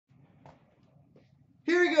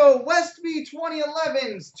Here we go,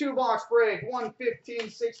 Westby2011's 2-box break,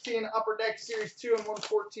 115-16 Upper Deck Series 2 and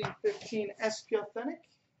 114-15 SP Authentic.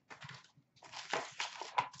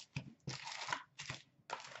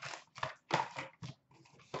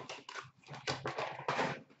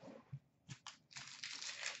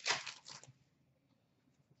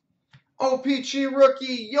 OPG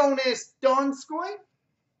rookie Jonas Donskoy.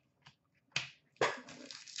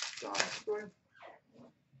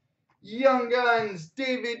 Young Guns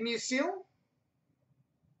David Musil.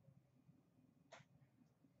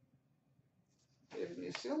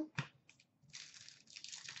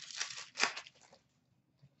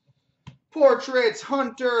 Portraits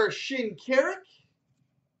Hunter Shinkarik.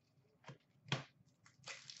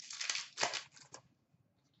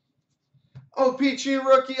 OPG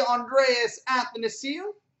rookie Andreas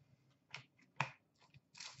Athanasiou.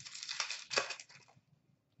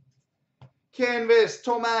 Canvas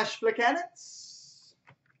Tomasz Plekanec.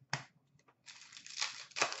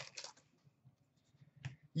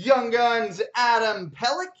 Young Guns Adam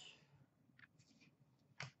Pelech.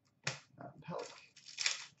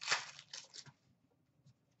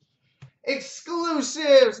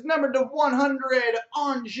 Exclusives number to 100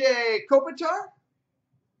 Anže Kopitar.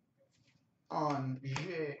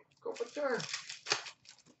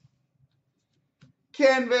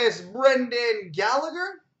 Canvas Brendan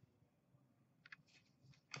Gallagher.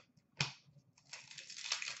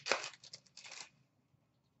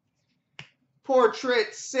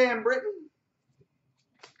 Portrait Sam Britton.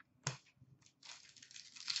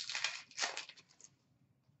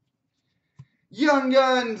 Young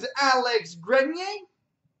Guns Alex Grenier.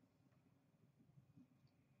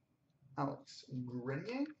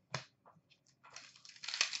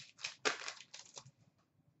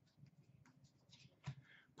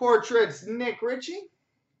 Portraits Nick Ritchie.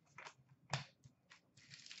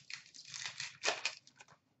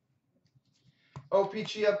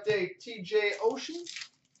 OPG update TJ Ocean.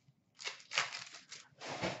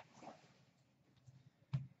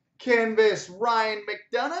 Canvas Ryan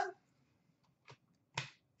McDonough.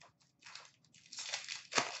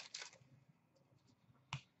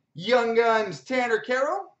 Young Guns Tanner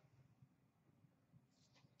Carroll.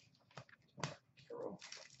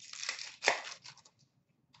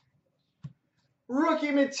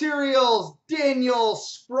 Rookie Materials Daniel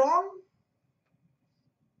Sprong.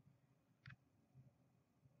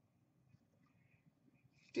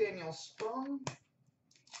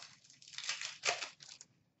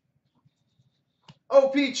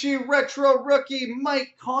 OPG Retro Rookie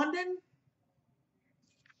Mike Condon.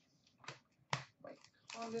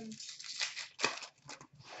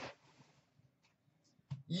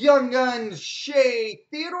 Young Guns Shea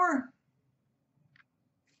Theodore.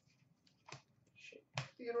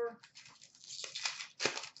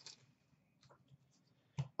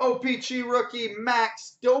 OPG rookie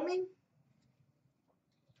Max Domi.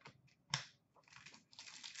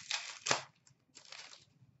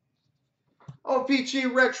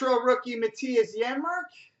 OPG retro rookie Matthias Janmark.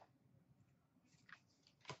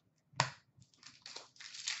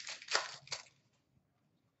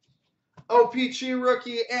 OPG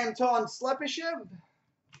rookie Anton Slepyshev.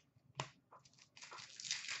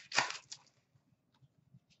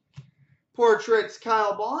 Portraits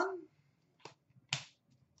Kyle Bond.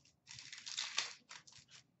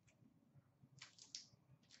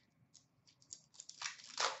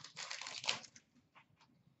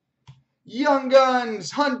 Young Guns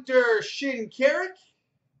Hunter Shinkarik.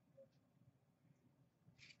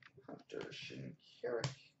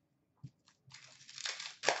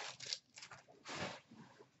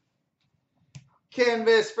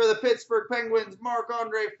 Canvas for the Pittsburgh Penguins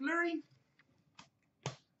Marc-Andre Fleury.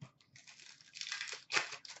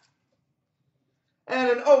 And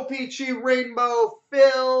an OPG Rainbow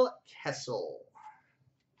Phil Kessel.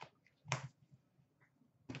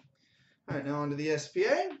 All right, now on to the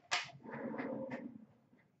SPA.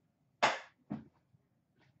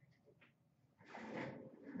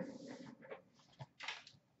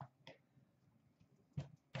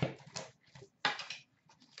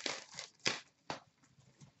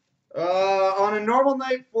 On a normal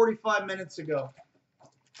night, 45 minutes ago.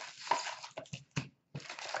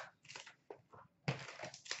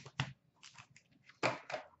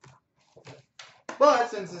 But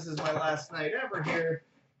since this is my last night ever here,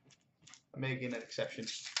 I'm making an exception.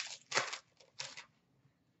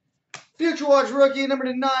 Future Watch rookie number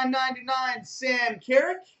to 999, Sam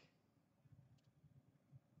Carrick.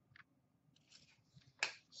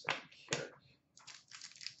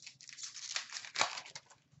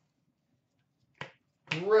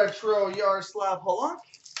 Retro Yaroslav Halak.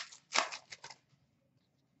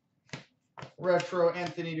 Retro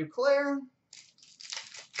Anthony Duclair.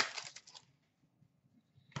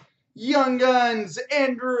 Young Guns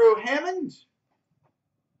Andrew Hammond.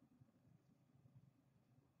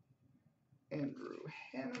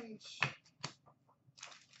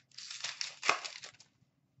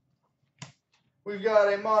 We've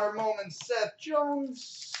got a Modern Moments Seth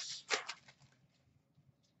Jones.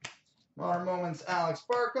 Modern Moments Alex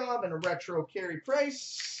Barkov and a Retro Carey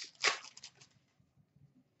Price.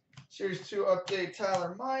 Series 2 update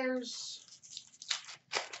Tyler Myers.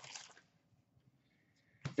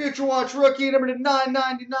 Future Watch rookie number to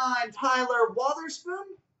 999 Tyler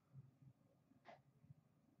Wotherspoon.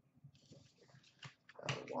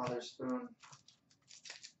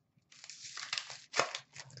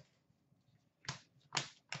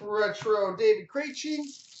 Retro David Krejci.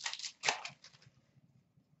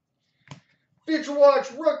 Future Watch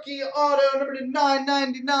rookie auto number to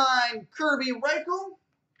 999 Kirby Reichel.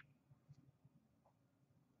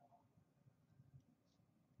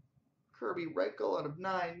 Out of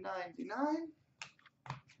 999.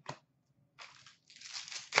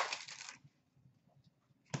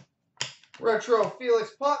 Retro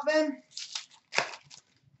Felix Potvin.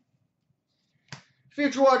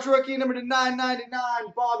 Future Watch rookie number to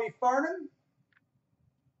 999 Bobby Farnham.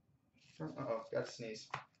 Uh-oh, got to sneeze.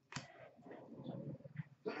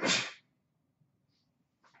 Excuse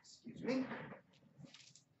me.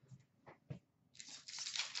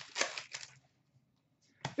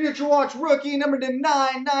 Future Watch rookie number to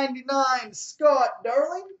 999 Scott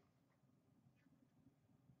Darling.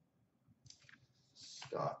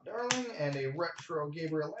 And a Retro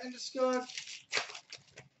Gabriel Landeskog.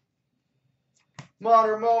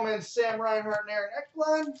 Modern Moments Sam Reinhart and Aaron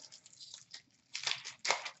Ekblad.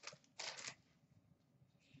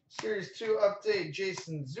 Series 2 update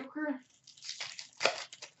Jason Zucker.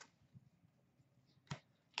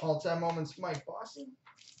 All-time Moments Mike Bossy.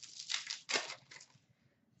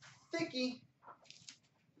 Thicky.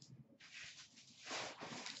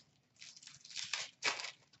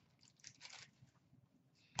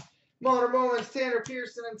 Modern Moments Tanner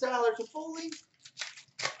Pearson and Tyler Toffoli.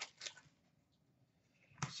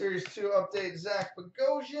 Series 2 update Zach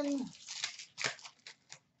Bogosian.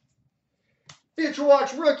 Future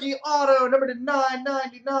Watch rookie auto number to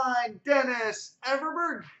 999 Dennis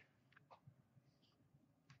Everberg.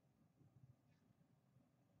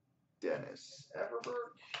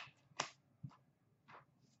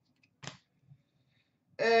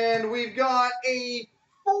 And we've got a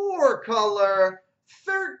 4-color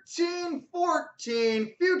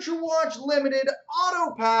 1314 Future Watch Limited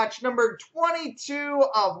auto patch number 22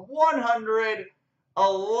 of 100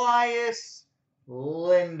 Elias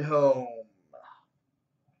Lindholm.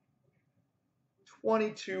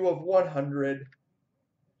 22 of 100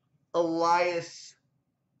 Elias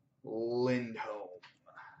Lindholm.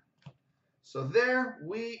 So there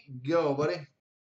we go, buddy.